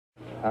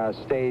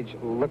stage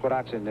liquid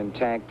oxygen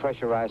tank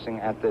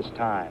pressurizing at this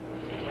time.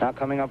 Now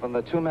coming up on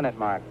the 2-minute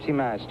mark,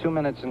 T-minus 2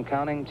 minutes and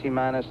counting,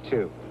 T-minus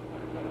 2.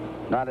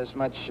 Not as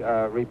much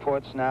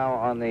reports now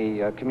on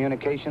the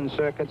communication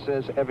circuits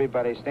as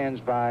everybody stands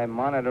by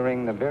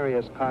monitoring the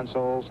various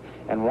consoles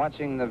and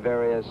watching the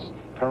various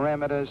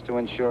parameters to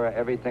ensure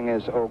everything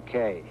is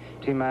okay.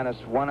 T-minus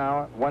 1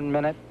 hour, 1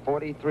 minute,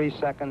 43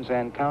 seconds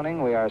and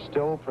counting. We are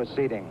still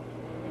proceeding.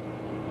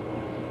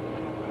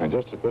 And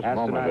just at this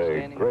moment,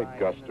 a great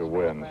gust of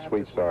wind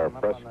sweeps our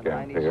press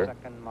camp here.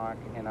 90-second mark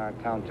in our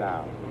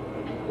countdown.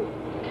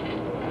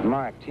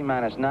 Mark,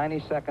 T-minus 90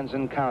 seconds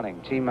and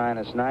counting.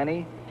 T-minus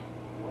 90.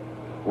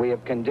 We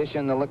have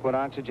conditioned the liquid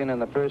oxygen in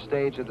the first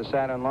stage of the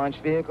Saturn launch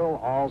vehicle.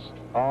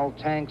 All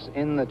tanks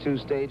in the 2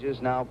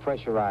 stages now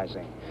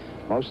pressurizing.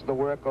 Most of the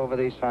work over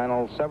these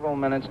final several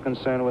minutes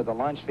concerned with the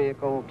launch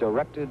vehicle,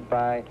 directed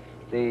by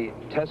the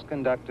test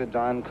conductor,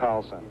 Don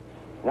Carlson.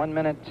 1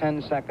 minute,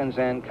 10 seconds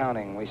and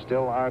counting. We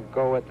still are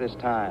go at this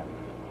time.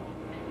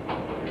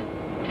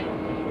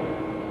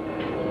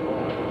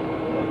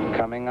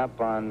 Coming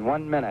up on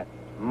 1 minute.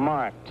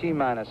 Mark,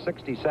 T-minus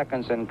 60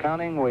 seconds and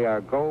counting. We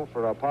are go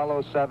for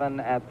Apollo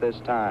 7 at this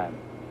time.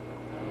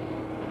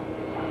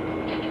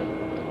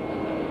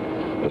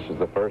 This is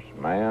the first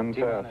manned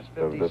test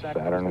of the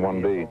Saturn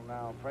 1B.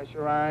 Now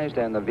pressurized,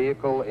 and the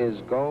vehicle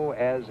is go,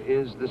 as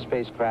is the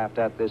spacecraft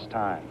at this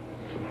time.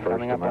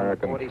 First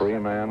American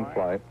 3-man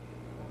flight.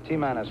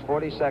 T-minus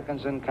 40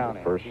 seconds and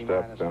counting. First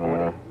step in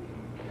a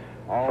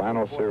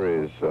final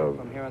series of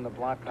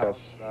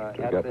tests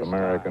to get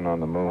American on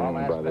the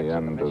moon by the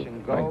end of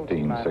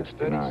 1969.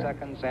 30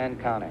 seconds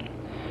and counting.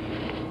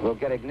 We'll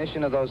get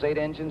ignition of those 8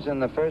 engines in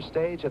the first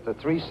stage at the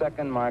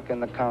 3-second mark in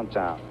the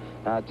countdown.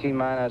 Now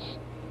T-minus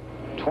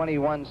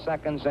 21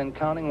 seconds and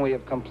counting. We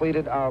have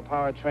completed our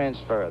power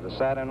transfer. The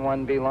Saturn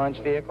 1B launch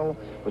vehicle,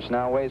 which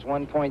now weighs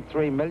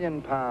 1.3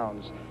 million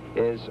pounds,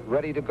 is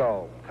ready to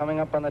go. Coming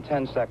up on the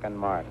 10-second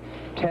mark.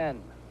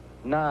 10,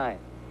 9,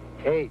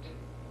 8,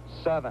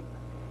 7,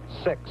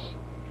 6,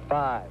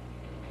 5,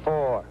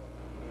 4,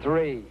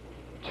 3,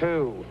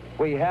 2.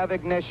 We have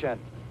ignition.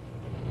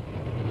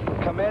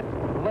 Commit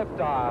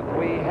liftoff.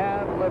 We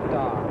have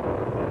liftoff.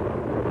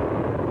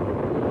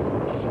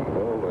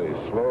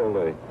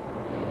 Slowly.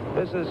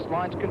 This is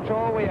launch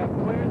control. We have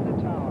cleared the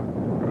tower.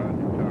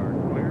 Roger, tower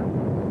clear.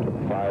 Took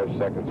 5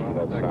 seconds for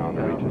that sound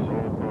to reach us. The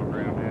roll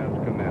program has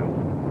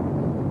commenced.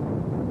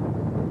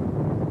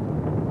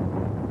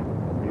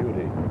 A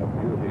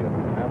beauty of an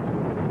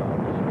absolutely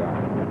cloudless sky.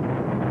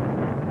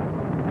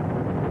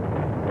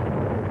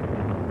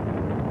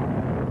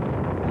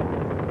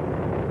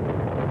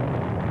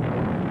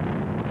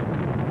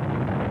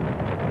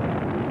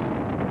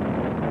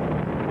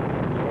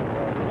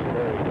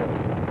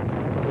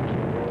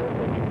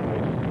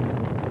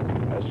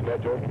 As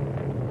scheduled.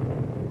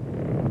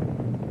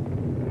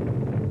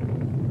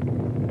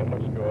 It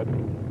looks good.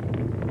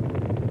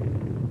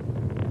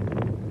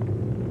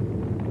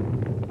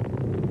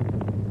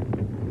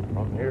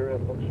 From here,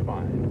 it looks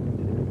fine.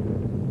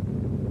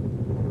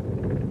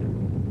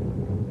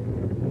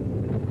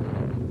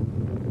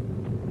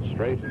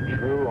 Straight and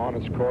true on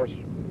its course.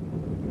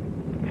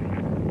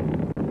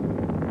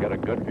 Get a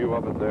good view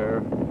of it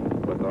there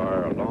with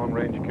our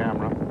long-range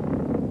camera.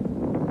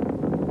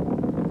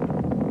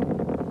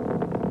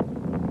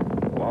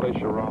 Wally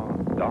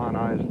Schirra, Don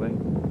Isley,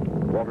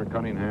 Walter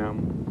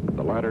Cunningham,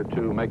 the latter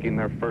two making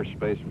their first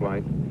space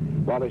flight.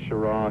 Wally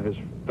Schirra, his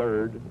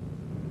third,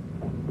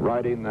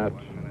 riding that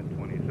 1 minute,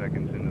 20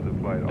 seconds into the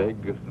flight. big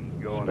All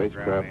systems go on the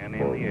ground and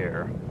in the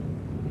air.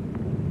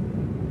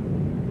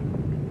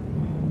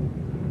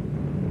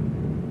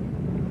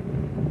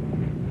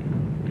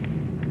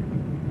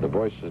 The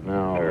voices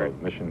now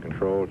of mission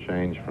control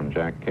change from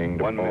Jack King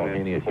to 1 Paul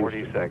Haney minute, at 40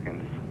 Houston.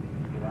 seconds.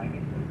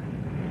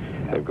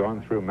 They've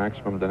gone through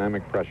maximum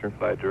dynamic pressure.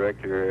 Flight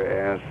director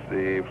asks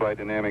the flight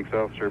dynamics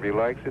officer if he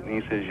likes it, and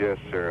he says, yes,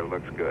 sir, it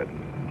looks good.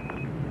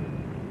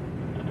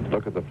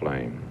 Look at the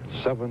flame.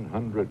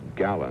 700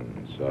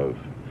 gallons of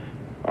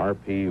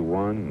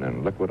RP1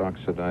 and liquid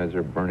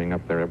oxidizer burning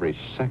up there every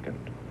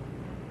second.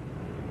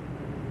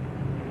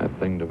 That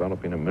thing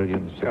developing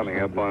 1,600,000 Coming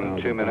up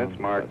on 2 minutes,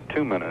 Mark,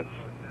 2 minutes.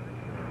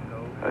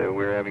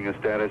 We're having a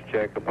status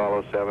check.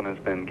 Apollo 7 has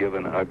been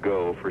given a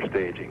go for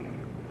staging.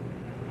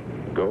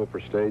 Go for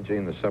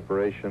staging, the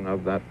separation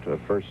of that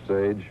first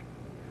stage.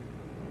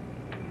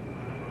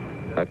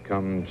 That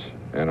comes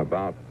in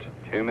about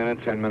 2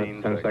 minutes, 10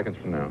 minutes, 10 seconds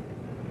from now.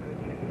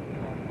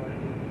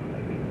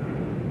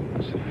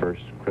 That's the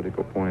first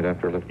critical point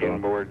after liftoff.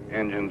 Inboard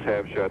engines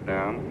have shut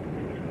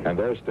down. And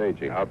they're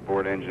staging.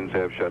 Outboard engines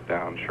have shut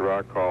down.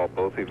 Schirra called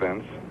both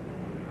events.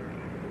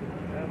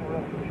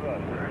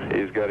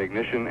 He's got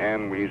ignition,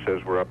 and he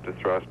says we're up to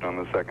thrust on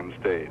the second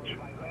stage.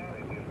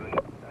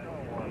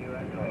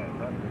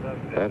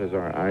 That is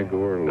our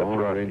Igor The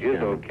long-range thrust is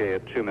camera. okay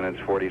at 2 minutes,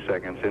 40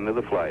 seconds into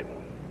the flight.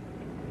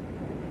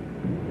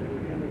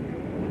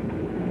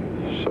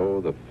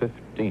 So the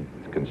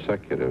 15th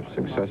consecutive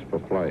successful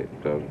flight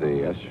of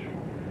the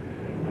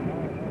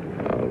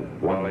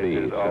Well, it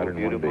 1B, is all Saturn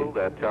beautiful. 1B.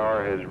 That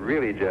tower has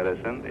really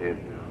jettisoned. It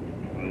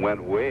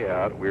went way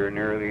out. We're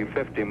nearly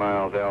 50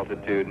 miles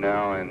altitude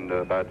now and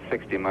about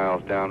 60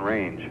 miles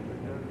downrange.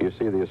 You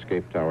see the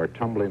escape tower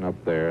tumbling up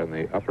there in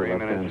the upper 3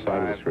 left-hand minutes,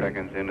 side of the 5 screen.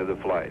 seconds into the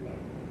flight.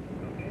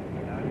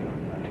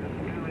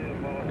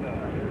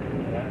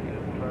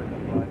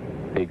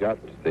 He got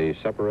the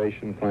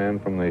separation plan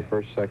from the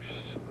first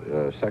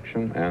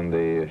section, and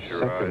the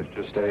second It's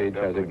just stage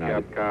has with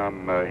ignited.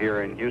 Capcom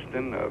here in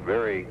Houston. A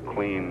very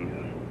clean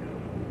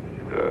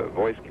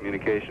voice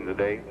communication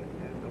today.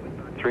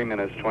 3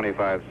 minutes,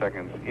 25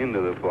 seconds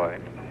into the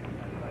flight.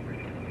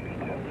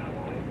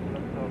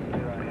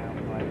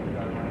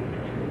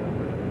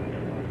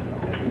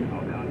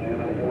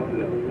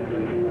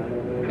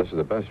 This is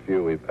the best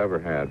view we've ever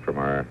had from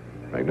our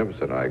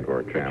magnificent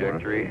Igor camera.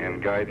 Trajectory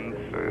and guidance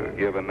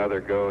give another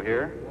go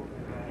here.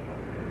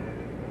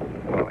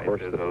 And of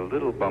course, it is a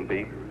little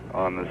bumpy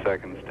on the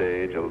second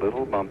stage, a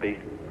little bumpy.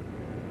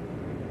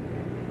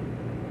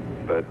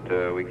 But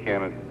we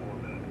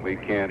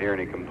can't hear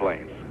any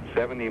complaints.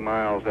 70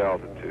 miles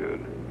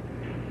altitude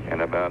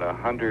and about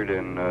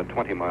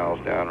 120 miles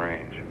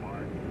downrange.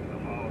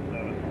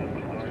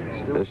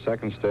 This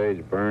second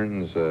stage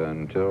burns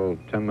until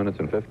 10 minutes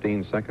and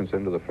 15 seconds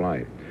into the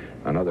flight.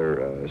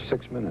 Another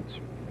 6 minutes.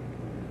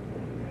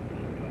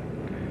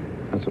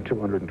 That's a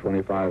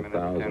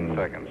 225,000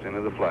 seconds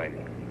into the flight.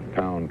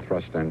 pound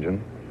thrust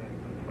engine.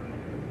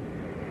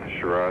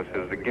 Shiraz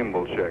says the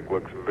gimbal check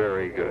looks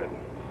very good.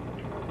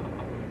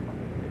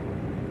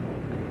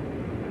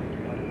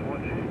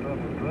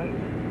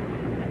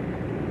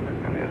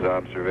 And his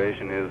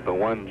observation is the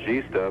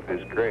 1G stuff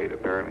is great.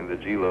 Apparently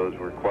the G loads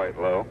were quite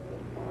low.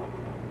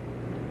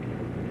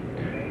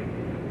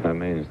 That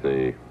means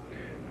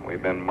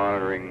We've been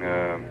monitoring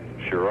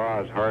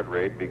Shiraz heart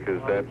rate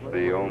because that's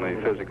the only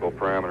physical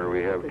parameter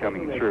we have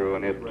coming through,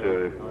 and it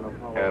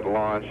at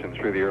launch and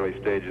through the early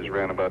stages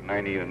ran about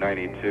 90 to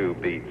 92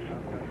 beats.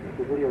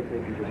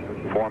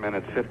 4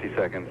 minutes, 50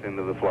 seconds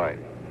into the flight.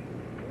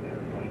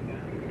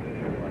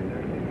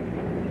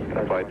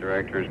 The flight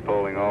director is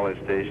polling all his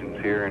stations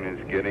here and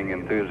is getting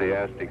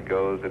enthusiastic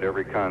goes at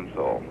every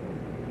console.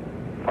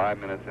 5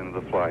 minutes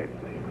into the flight.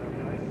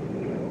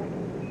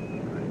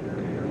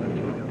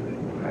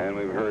 And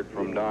we've heard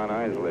from Don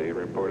Isley, who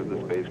reported the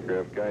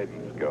spacecraft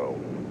guidance go.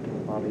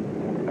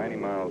 90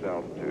 miles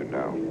altitude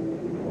now.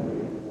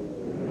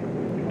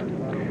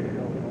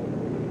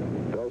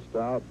 Bill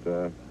Stout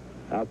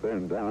out there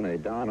and down a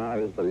Don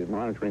Isley is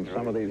monitoring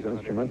some of these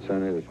instruments,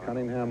 and is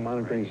Cunningham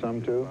monitoring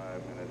some too?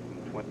 5 minutes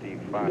and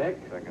 25 Nick,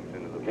 seconds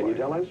into the flight. Can you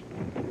tell us,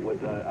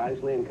 would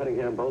Isley and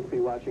Cunningham both be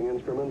watching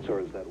instruments, or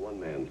is that one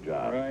man's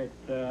job? Right.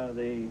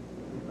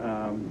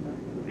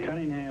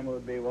 Cunningham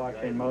would be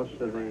watching most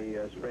of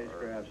the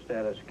spacecraft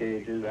status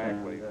gauges.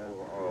 Exactly.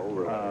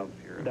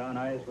 And Don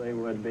Isley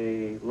would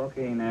be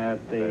looking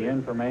at the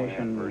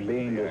information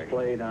being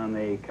displayed on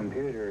the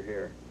computer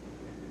here,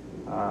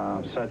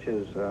 such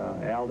as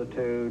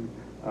altitude,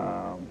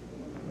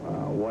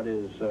 what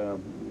his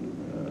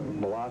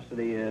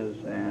velocity is,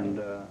 and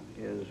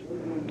his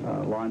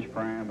launch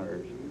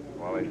parameters.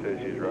 Wally says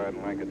she's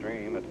riding like a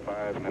dream at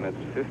 5 minutes,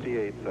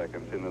 58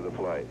 seconds into the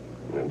flight.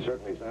 It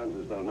certainly sounds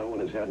as though no one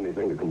has had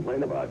anything to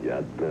complain about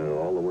yet.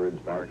 All the words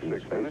back from the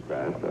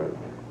spacecraft are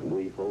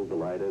gleeful,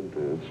 delighted,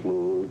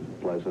 smooth,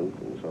 pleasant,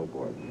 and so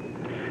forth.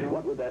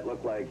 What would that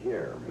look like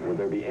here? Would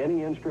there be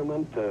any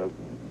instrument,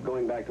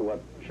 going back to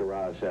what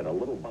Shiraz said, a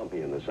little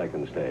bumpy in the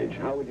second stage?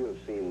 How would you have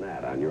seen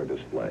that on your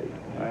display?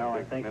 Well,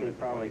 I think he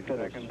probably could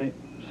have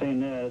seen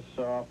this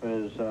off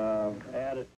his added